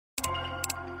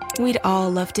We'd all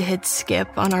love to hit skip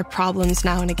on our problems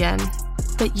now and again,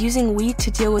 but using weed to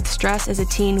deal with stress as a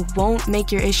teen won't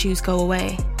make your issues go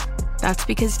away. That's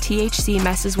because THC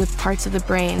messes with parts of the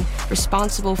brain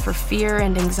responsible for fear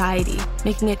and anxiety,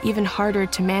 making it even harder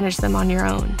to manage them on your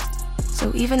own.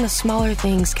 So even the smaller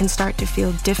things can start to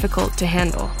feel difficult to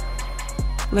handle.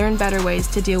 Learn better ways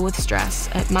to deal with stress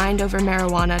at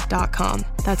mindovermarijuana.com.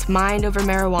 That's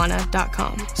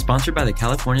mindovermarijuana.com. Sponsored by the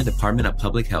California Department of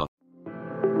Public Health.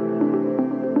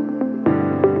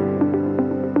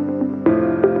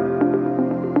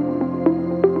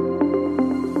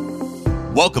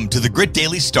 Welcome to the Grit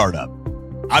Daily Startup.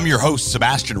 I'm your host,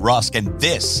 Sebastian Rusk, and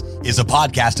this is a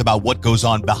podcast about what goes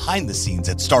on behind the scenes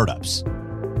at startups.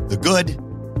 The good,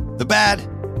 the bad,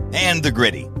 and the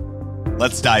gritty.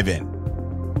 Let's dive in.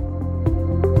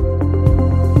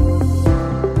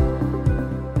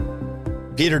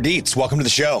 Peter Deitz, welcome to the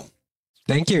show.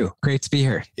 Thank you. Great to be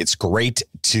here. It's great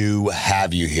to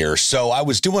have you here. So I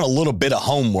was doing a little bit of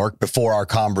homework before our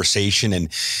conversation and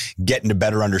getting to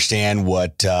better understand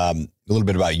what a little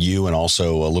bit about you and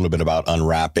also a little bit about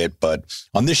Unwrapit. But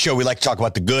on this show, we like to talk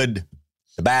about the good,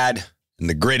 the bad, and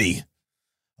the gritty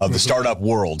of the startup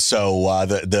world. So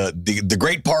the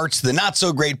great parts, the not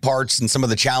so great parts, and some of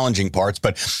the challenging parts.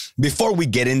 But before we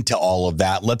get into all of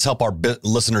that, let's help our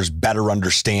listeners better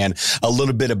understand a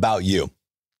little bit about you.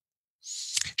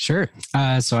 Sure.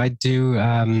 So I do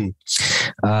say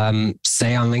on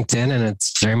LinkedIn, and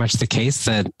it's very much the case,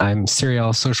 that I'm a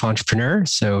serial social entrepreneur.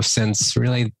 So since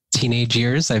really teenage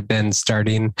years, I've been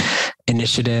starting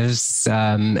initiatives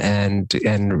and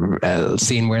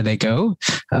seeing where they go.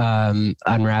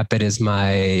 Unwrapit is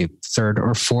my third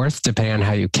or fourth, depending on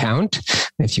how you count.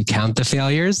 If you count the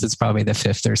failures, it's probably the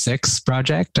fifth or sixth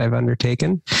project I've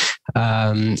undertaken.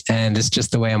 And it's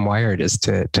just the way I'm wired, is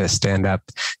to stand up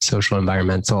social,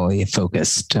 environmentally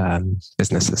focused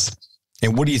businesses.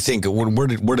 And what do you think?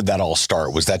 Where did that all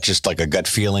start? Was that just like a gut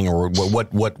feeling, or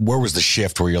where was the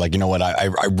shift where you're like, you know what, I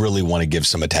really want to give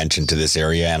some attention to this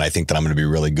area, and I think that I'm going to be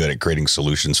really good at creating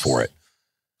solutions for it?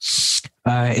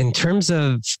 In terms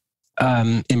of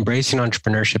embracing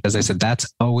entrepreneurship, as I said,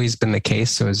 that's always been the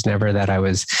case. So it's never that I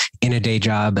was in a day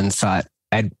job and thought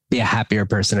I'd be a happier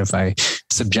person if I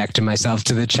subjected myself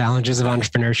to the challenges of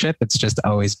entrepreneurship. It's just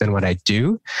always been what I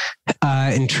do.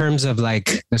 In terms of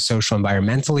like the social,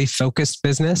 environmentally focused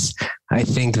business, I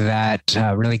think that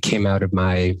really came out of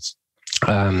my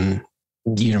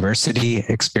university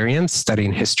experience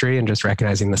studying history and just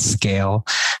recognizing the scale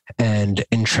and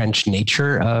entrenched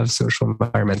nature of social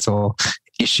environmental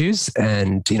issues.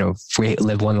 And, you know, if we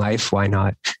live one life, why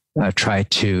not try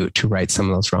to right some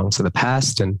of those wrongs of the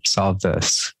past and solve the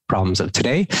problems of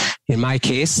today? In my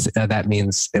case, that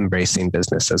means embracing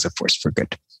business as a force for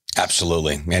good.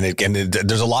 Absolutely. And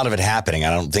there's a lot of it happening. I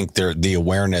don't think the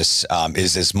awareness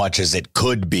is as much as it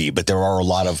could be, but there are a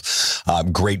lot of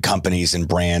great companies and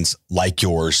brands like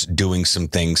yours doing some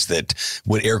things that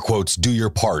would, air quotes, do your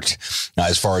part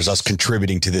as far as us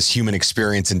contributing to this human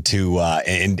experience into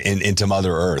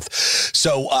Mother Earth.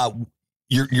 So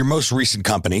your most recent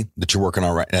company that you're working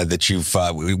on right now, which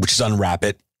is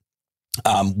Unwrapit.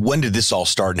 When did this all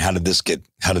start, and how did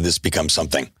this become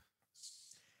something?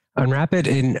 Unwrapit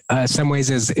in some ways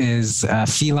is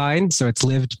feline, so it's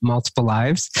lived multiple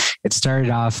lives. It started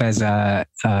off as a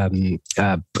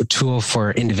tool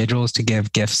for individuals to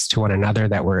give gifts to one another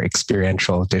that were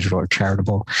experiential, digital, or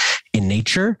charitable in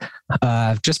nature.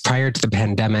 Just prior to the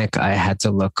pandemic, I had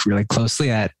to look really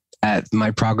closely at my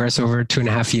progress over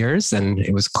 2.5 years, and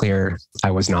it was clear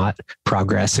I was not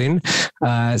progressing.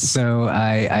 So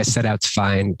I set out to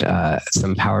find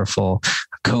some powerful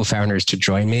co-founders to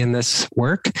join me in this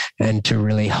work and to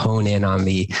really hone in on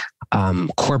the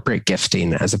corporate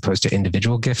gifting as opposed to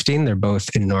individual gifting. They're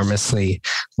both enormously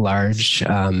large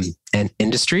and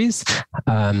industries.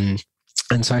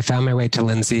 And so I found my way to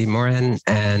Lindsay Moran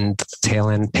and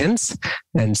Taylin Pins.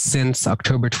 And since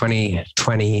October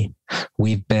 2020,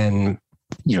 we've been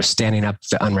standing up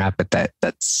the Unwrapit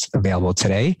that's available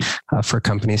today for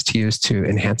companies to use to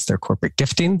enhance their corporate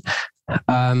gifting.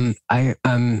 I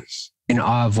am in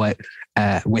awe of what,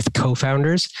 with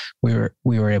co-founders, we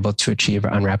were able to achieve, or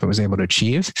Unwrapit was able to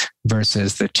achieve,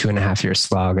 versus the 2.5-year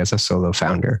slog as a solo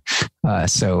founder.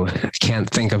 So can't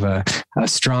think of a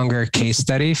stronger case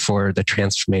study for the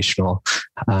transformational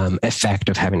effect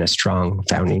of having a strong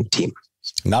founding team.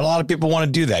 Not a lot of people want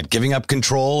to do that, giving up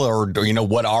control or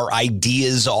what our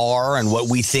ideas are and what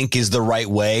we think is the right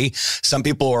way. Some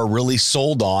people are really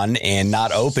sold on and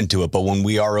not open to it. But when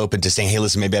we are open to saying, hey,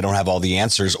 listen, maybe I don't have all the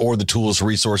answers or the tools,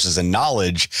 resources, and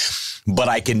knowledge, but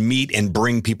I can meet and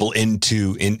bring people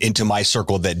into my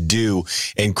circle that do,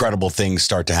 incredible things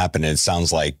start to happen. And it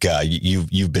sounds like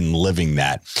you've been living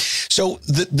that. So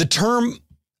the term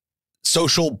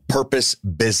social purpose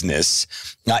business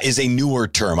is a newer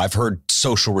term. I've heard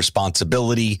social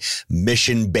responsibility,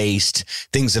 mission-based,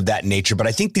 things of that nature. But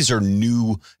I think these are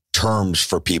new terms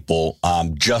for people,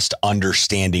 just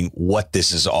understanding what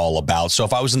this is all about. So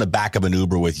if I was in the back of an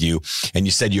Uber with you and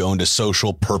you said you owned a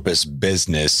social purpose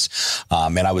business,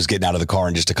 and I was getting out of the car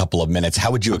in just a couple of minutes,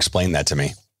 how would you explain that to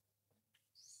me?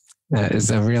 That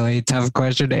is a really tough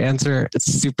question to answer. It's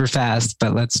super fast,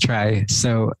 but let's try.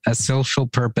 So a social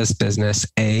purpose business,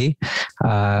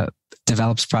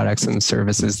 develops products and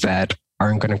services that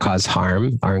aren't going to cause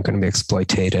harm, aren't going to be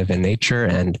exploitative in nature,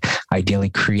 and ideally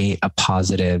create a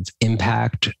positive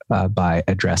impact by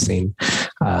addressing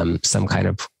some kind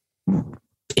of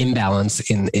imbalance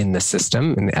in the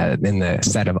system, in the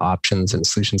set of options and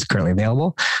solutions currently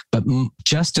available. But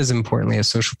just as importantly, a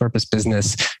social purpose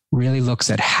business really looks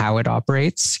at how it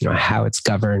operates, how it's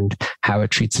governed, how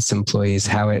it treats its employees,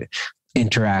 how it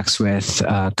interacts with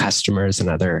customers and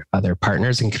other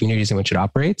partners and communities in which it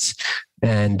operates.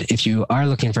 And if you are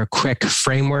looking for a quick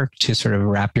framework to sort of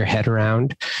wrap your head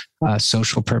around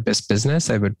social purpose business,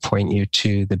 I would point you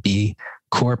to the B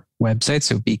Corp website.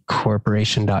 So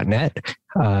bcorporation.net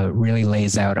really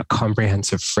lays out a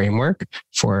comprehensive framework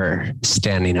for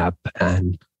standing up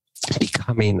and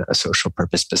becoming a social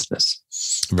purpose business.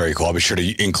 Very cool. I'll be sure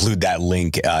to include that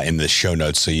link in the show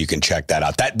notes so you can check that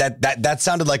out. That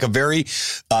sounded like a very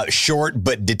short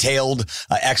but detailed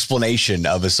explanation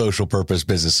of a social purpose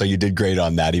business. So you did great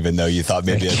on that, even though you thought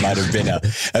maybe it might have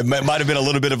been a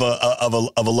little bit of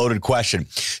a loaded question.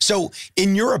 So,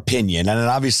 in your opinion, and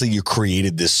obviously you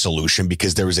created this solution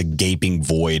because there was a gaping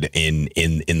void in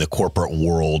the corporate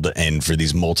world, and for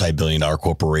these multi-billion-dollar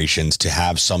corporations to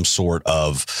have some sort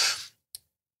of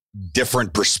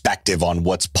different perspective on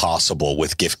what's possible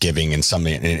with gift giving and some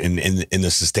in the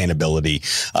sustainability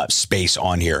space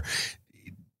on here.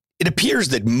 It appears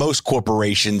that most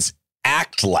corporations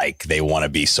act like they want to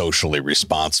be socially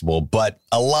responsible, but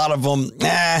a lot of them,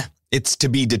 it's to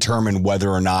be determined whether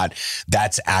or not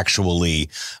that's actually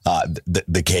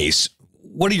the case.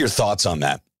 What are your thoughts on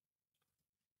that?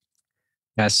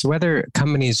 Yes, whether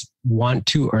companies want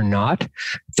to or not,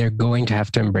 they're going to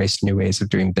have to embrace new ways of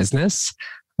doing business.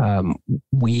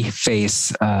 We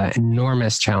face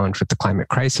enormous challenge with the climate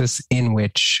crisis, in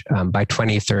which by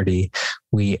 2030,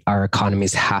 our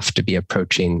economies have to be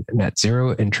approaching net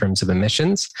zero in terms of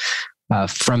emissions.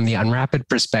 From the Unwrapit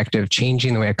perspective,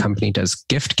 changing the way a company does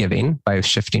gift giving by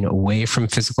shifting away from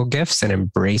physical gifts and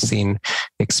embracing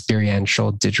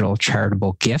experiential digital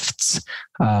charitable gifts,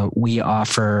 we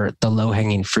offer the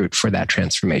low-hanging fruit for that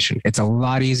transformation. It's a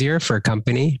lot easier for a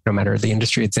company, no matter the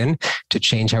industry it's in, to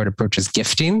change how it approaches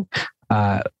gifting.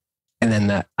 And then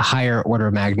the higher order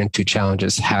of magnitude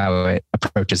challenges how it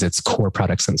approaches its core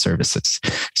products and services.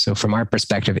 So from our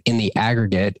perspective, in the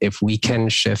aggregate, if we can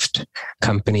shift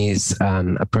companies'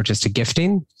 approaches to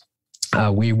gifting,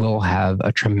 we will have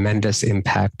a tremendous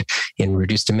impact in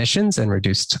reduced emissions and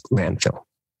reduced landfill.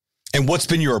 And what's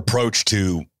been your approach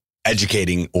to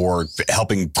educating or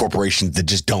helping corporations that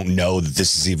just don't know that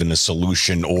this is even a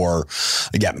solution? Or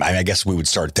I guess we would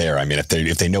start there. I mean, if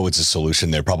they know it's a solution,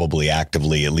 they're probably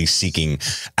actively at least seeking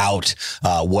out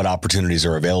what opportunities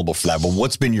are available for that. But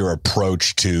what's been your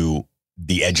approach to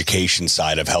the education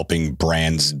side of helping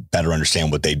brands better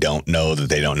understand what they don't know that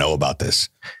they don't know about this?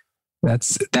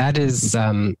 That's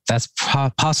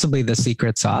possibly the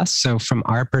secret sauce. So from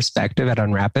our perspective at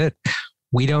Unwrapit,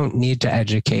 we don't need to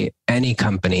educate any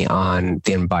company on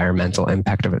the environmental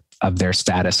impact of their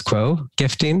status quo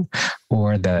gifting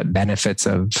or the benefits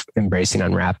of embracing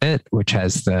Unwrapit, which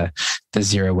has the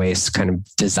zero waste kind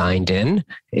of designed in.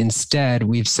 Instead,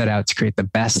 we've set out to create the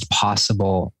best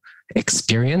possible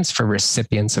experience for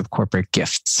recipients of corporate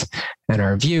gifts. And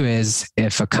our view is,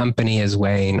 if a company is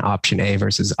weighing option A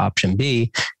versus option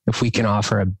B, if we can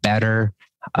offer a better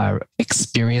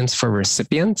experience for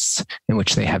recipients in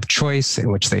which they have choice,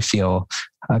 in which they feel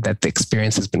that the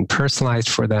experience has been personalized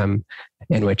for them,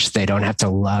 in which they don't have to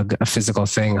lug a physical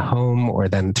thing home or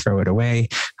then throw it away,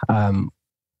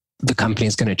 the company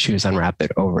is going to choose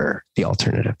Unwrapit over the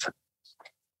alternative.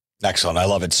 Excellent. I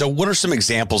love it. So what are some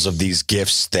examples of these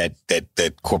gifts that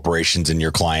corporations and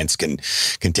your clients can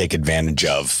take advantage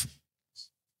of?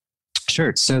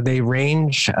 Sure. So they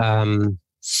range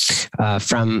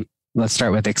Let's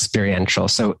start with experiential.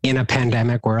 So in a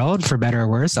pandemic world, for better or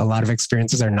worse, a lot of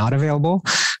experiences are not available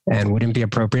and wouldn't be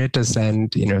appropriate to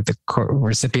send, the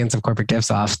recipients of corporate gifts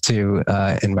off to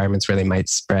environments where they might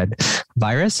spread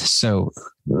virus. So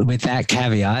with that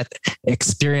caveat,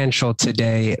 experiential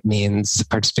today means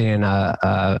participating in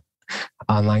a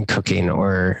online cooking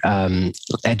or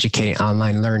educate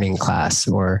online learning class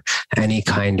or any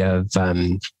kind of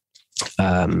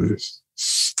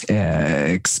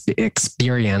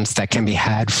experience that can be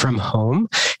had from home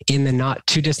in the not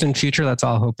too distant future. Let's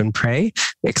all hope and pray.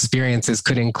 Experiences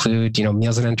could include,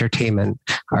 meals and entertainment,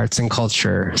 arts and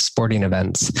culture, sporting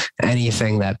events,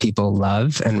 anything that people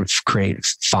love and create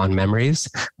fond memories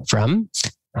from.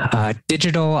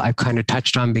 Digital, I've kind of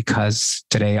touched on because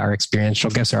today our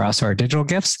experiential gifts are also our digital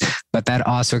gifts, but that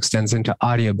also extends into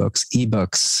audiobooks,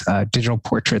 ebooks, digital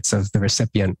portraits of the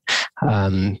recipient,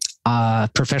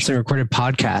 professionally recorded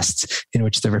podcasts in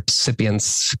which the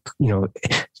recipients,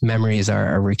 memories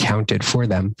are recounted for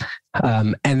them.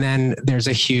 And then there's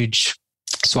a huge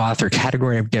swath or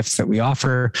category of gifts that we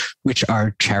offer, which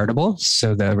are charitable.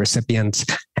 So the recipients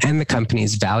and the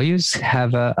company's values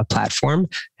have a platform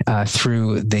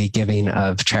through the giving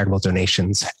of charitable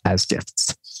donations as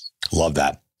gifts. Love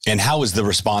that. And how has the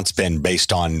response been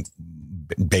based on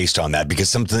that? Because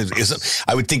something is,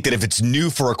 I would think that if it's new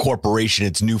for a corporation,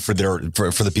 it's new for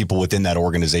for the people within that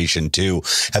organization too.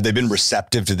 Have they been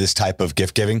receptive to this type of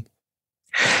gift giving?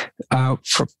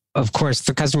 Of course,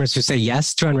 the customers who say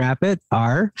yes to Unwrapit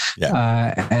are,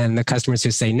 and the customers who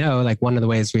say no, like one of the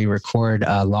ways we record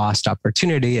a lost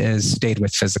opportunity is stayed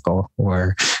with physical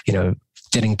or,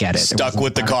 didn't get it. Stuck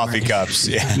with the coffee cups.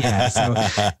 Yeah. So,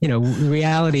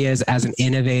 reality is as an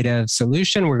innovative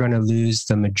solution, we're going to lose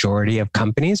the majority of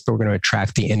companies, but we're going to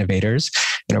attract the innovators.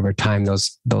 And over time,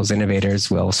 those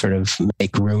innovators will sort of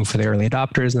make room for the early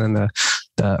adopters and then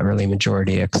the early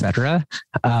majority, et cetera.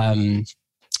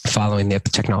 Following the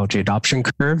technology adoption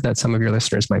curve that some of your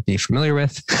listeners might be familiar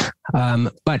with.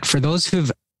 But for those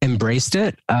who've embraced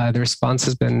it, the response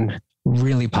has been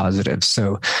really positive.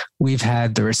 So we've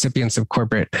had the recipients of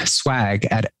corporate swag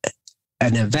at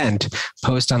an event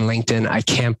post on LinkedIn. I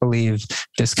can't believe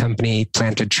this company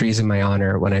planted trees in my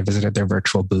honor when I visited their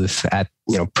virtual booth at,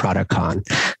 ProductCon.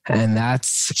 And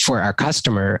that's for our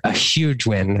customer, a huge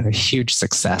win, a huge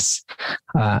success.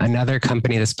 Another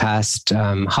company this past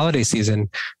holiday season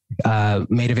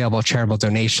made available charitable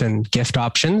donation gift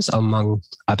options, among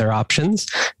other options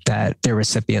that their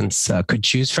recipients could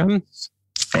choose from.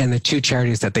 And the two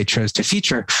charities that they chose to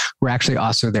feature were actually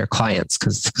also their clients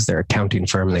because they're an accounting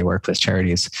firm. They work with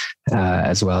charities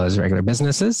as well as regular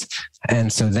businesses.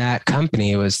 And so that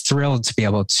company was thrilled to be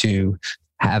able to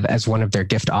have as one of their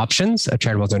gift options, a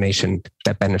charitable donation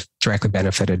that directly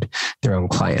benefited their own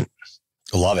client.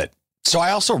 Love it. So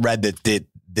I also read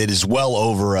that is well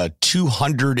over a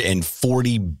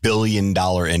 $240 billion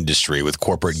industry with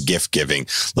corporate gift giving.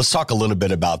 Let's talk a little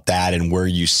bit about that and where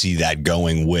you see that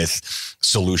going with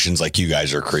solutions like you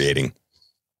guys are creating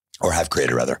or have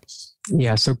created rather.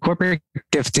 Yeah. So corporate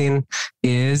gifting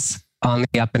is on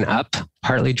the up and up,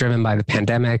 partly driven by the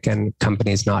pandemic and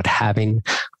companies not having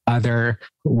other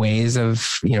ways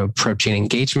of, approaching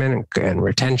engagement and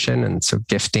retention. And so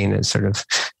gifting is sort of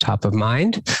top of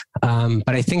mind. But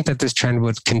I think that this trend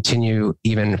would continue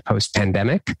even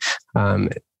post-pandemic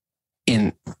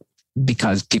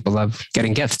because people love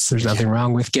getting gifts. There's nothing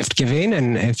wrong with gift giving.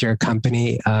 And if you're a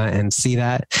company and see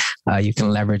that, you can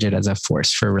leverage it as a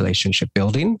force for relationship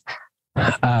building.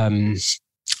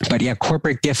 But yeah,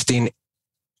 corporate gifting,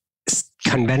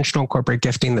 conventional corporate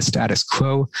gifting, the status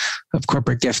quo of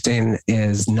corporate gifting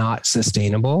is not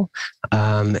sustainable.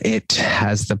 It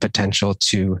has the potential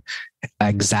to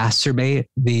exacerbate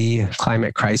the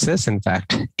climate crisis. In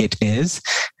fact, it is.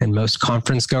 And most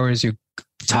conference goers you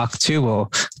talk to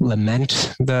will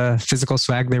lament the physical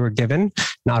swag they were given.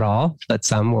 Not all, but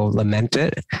some will lament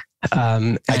it.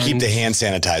 I keep the hand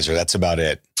sanitizer. That's about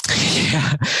it.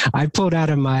 Yeah, I pulled out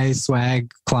of my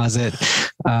swag closet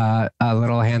a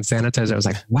little hand sanitizer. I was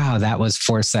like, wow, that was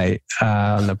foresight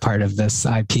on the part of this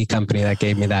IP company that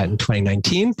gave me that in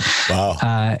 2019.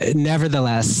 Wow.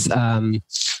 Nevertheless,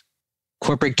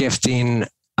 corporate gifting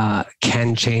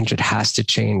can change. It has to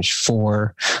change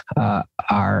for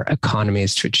our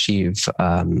economies to achieve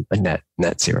a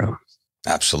net zero.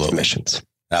 Absolutely. Emissions.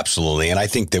 Absolutely. And I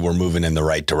think that we're moving in the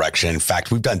right direction. In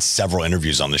fact, we've done several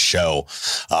interviews on the show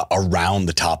around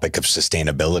the topic of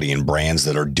sustainability and brands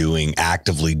that are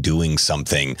actively doing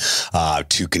something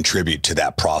to contribute to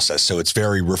that process. So it's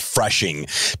very refreshing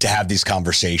to have these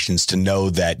conversations, to know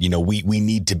that, we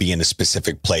need to be in a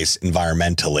specific place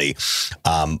environmentally,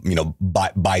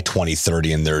 by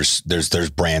 2030. And there's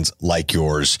brands like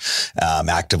yours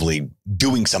actively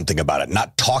doing something about it,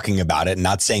 not talking about it,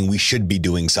 not saying we should be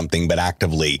doing something, but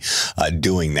actively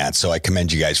doing that. So I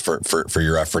commend you guys for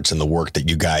your efforts and the work that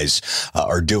you guys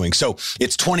are doing. So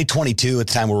it's 2022 at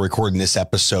the time we're recording this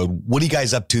episode. What are you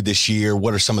guys up to this year?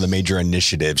 What are some of the major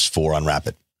initiatives for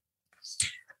Unwrapit?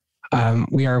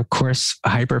 We are, of course,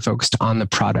 hyper-focused on the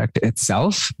product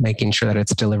itself, making sure that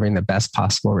it's delivering the best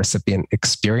possible recipient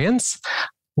experience.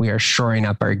 We are shoring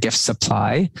up our gift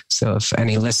supply. So if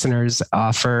any listeners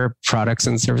offer products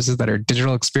and services that are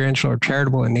digital, experiential, or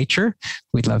charitable in nature,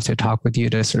 we'd love to talk with you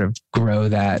to sort of grow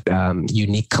that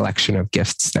unique collection of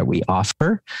gifts that we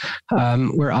offer.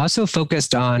 We're also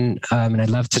focused on, and I'd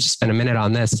love to just spend a minute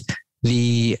on this,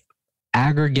 the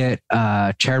aggregate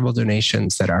charitable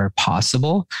donations that are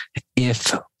possible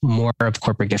if more of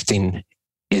corporate gifting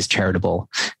is charitable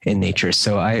in nature.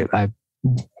 So I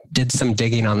did some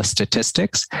digging on the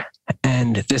statistics,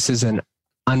 and this is an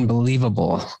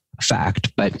unbelievable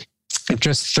fact, but if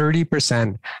just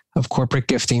 30% of corporate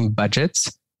gifting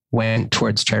budgets went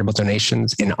towards charitable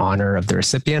donations in honor of the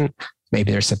recipient,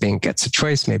 maybe the recipient gets a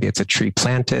choice, maybe it's a tree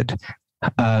planted,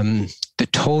 the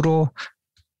total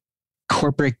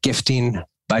corporate gifting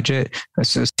budget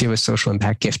associated with social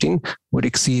impact gifting would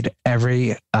exceed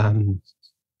every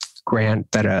grant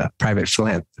that a private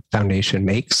foundation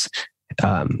makes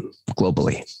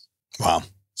globally. Wow.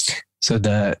 So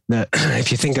the if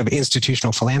you think of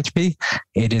institutional philanthropy,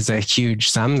 it is a huge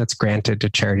sum that's granted to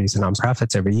charities and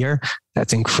nonprofits every year.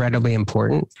 That's incredibly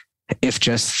important. If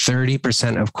just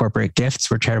 30% of corporate gifts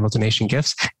were charitable donation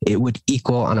gifts, it would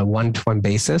equal on a one-to-one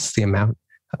basis the amount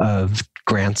of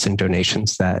grants and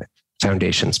donations that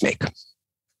foundations make.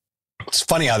 It's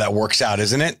funny how that works out,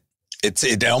 isn't it?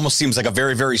 It almost seems like a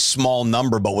very, very small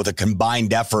number, but with a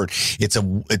combined effort,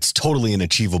 it's totally an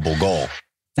achievable goal.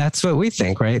 That's what we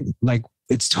think, right? Like,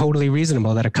 it's totally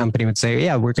reasonable that a company would say,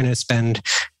 yeah, we're going to spend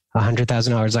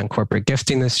 $100,000 on corporate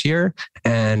gifting this year,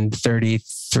 and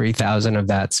 33,000 of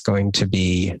that's going to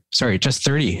be, just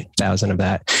 30,000 of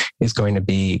that is going to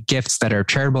be gifts that are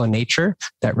charitable in nature,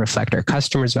 that reflect our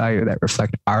customers' value, that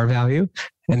reflect our value.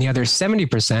 And the other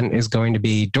 70% is going to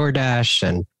be DoorDash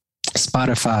and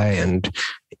Spotify and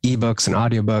ebooks and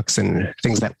audiobooks and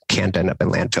things that can't end up in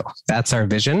landfill. That's our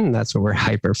vision. That's what we're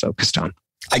hyper focused on.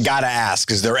 I got to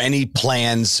ask, is there any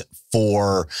plans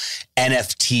for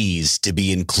NFTs to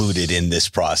be included in this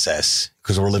process?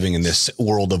 Because we're living in this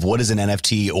world of what is an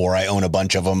NFT, or I own a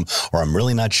bunch of them, or I'm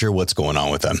really not sure what's going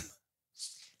on with them.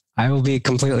 I will be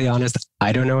completely honest.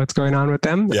 I don't know what's going on with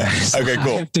them. Yeah. Okay,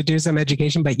 cool. I have to do some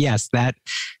education, but yes, that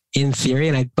in theory,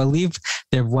 and I believe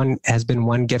there has been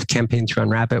one gift campaign through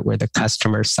Unwrapit where the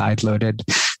customer sideloaded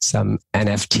some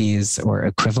NFTs or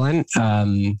equivalent,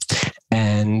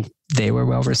 and they were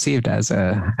well received as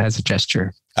a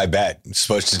gesture. I bet. It's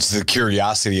the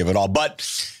curiosity of it all, but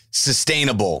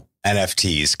sustainable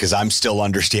NFTs, because I'm still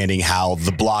understanding how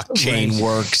the blockchain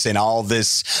works and all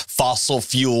this fossil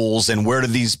fuels and where do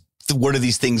these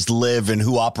things live and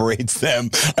who operates them.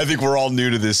 I think we're all new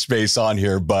to this space on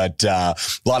here, but a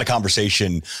lot of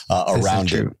conversation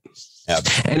around it. Yep.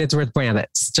 And it's worth pointing out that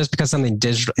just because something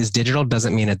is digital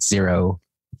doesn't mean it's zero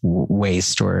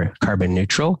waste or carbon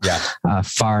neutral. Yeah.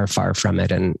 Far from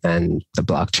it. And the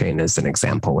blockchain is an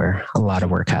example where a lot of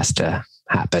work has to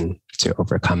happen to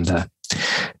overcome the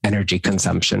energy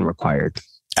consumption required.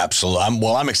 Absolutely.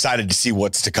 I'm excited to see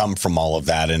what's to come from all of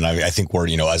that. And I think we're,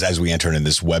 as we enter into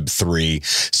this Web3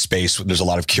 space, there's a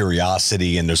lot of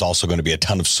curiosity, and there's also going to be a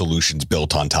ton of solutions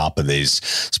built on top of these,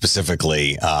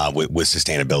 specifically with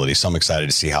sustainability. So I'm excited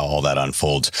to see how all that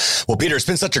unfolds. Well, Peter, it's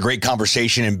been such a great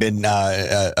conversation and been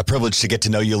a privilege to get to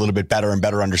know you a little bit better and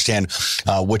better understand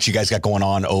what you guys got going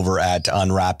on over at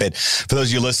Unwrapit. For those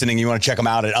of you listening, you want to check them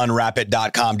out at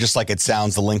unwrapit.com. Just like it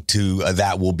sounds, the link to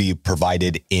that will be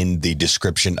provided in the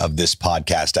description of this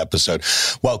podcast episode.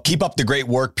 Well, keep up the great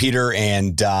work, Peter.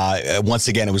 And once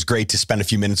again, it was great to spend a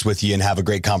few minutes with you and have a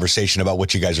great conversation about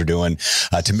what you guys are doing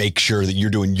to make sure that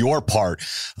you're doing your part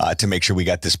to make sure we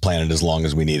got this planet as long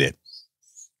as we need it.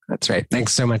 That's right.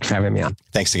 Thanks so much for having me on.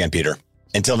 Thanks again, Peter.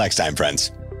 Until next time,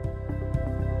 friends.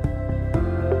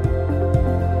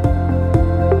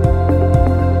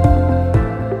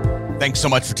 Thanks so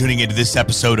much for tuning into this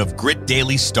episode of Grit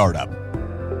Daily Startup.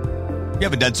 you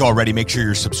haven't done so already, make sure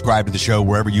you're subscribed to the show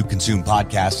wherever you consume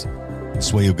podcasts.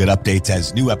 This way you'll get updates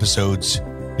as new episodes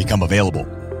become available.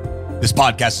 This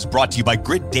podcast is brought to you by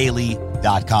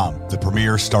GritDaily.com, the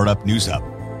premier startup news hub.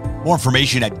 More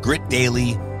information at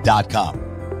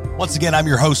GritDaily.com. Once again, I'm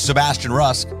your host, Sebastian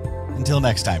Rusk. Until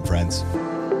next time, friends.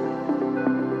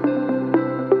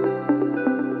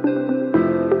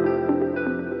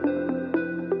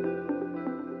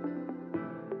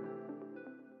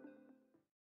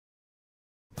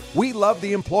 We love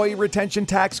the Employee Retention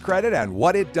Tax Credit and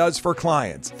what it does for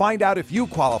clients. Find out if you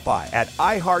qualify at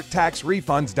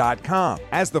iHeartTaxRefunds.com.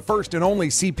 As the first and only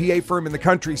CPA firm in the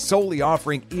country solely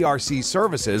offering ERC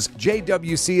services,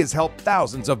 JWC has helped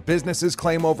thousands of businesses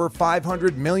claim over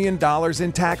 $500 million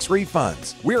in tax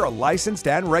refunds. We're a licensed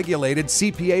and regulated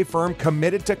CPA firm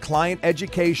committed to client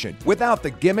education without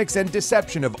the gimmicks and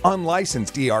deception of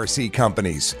unlicensed ERC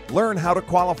companies. Learn how to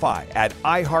qualify at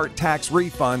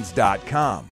iHeartTaxRefunds.com.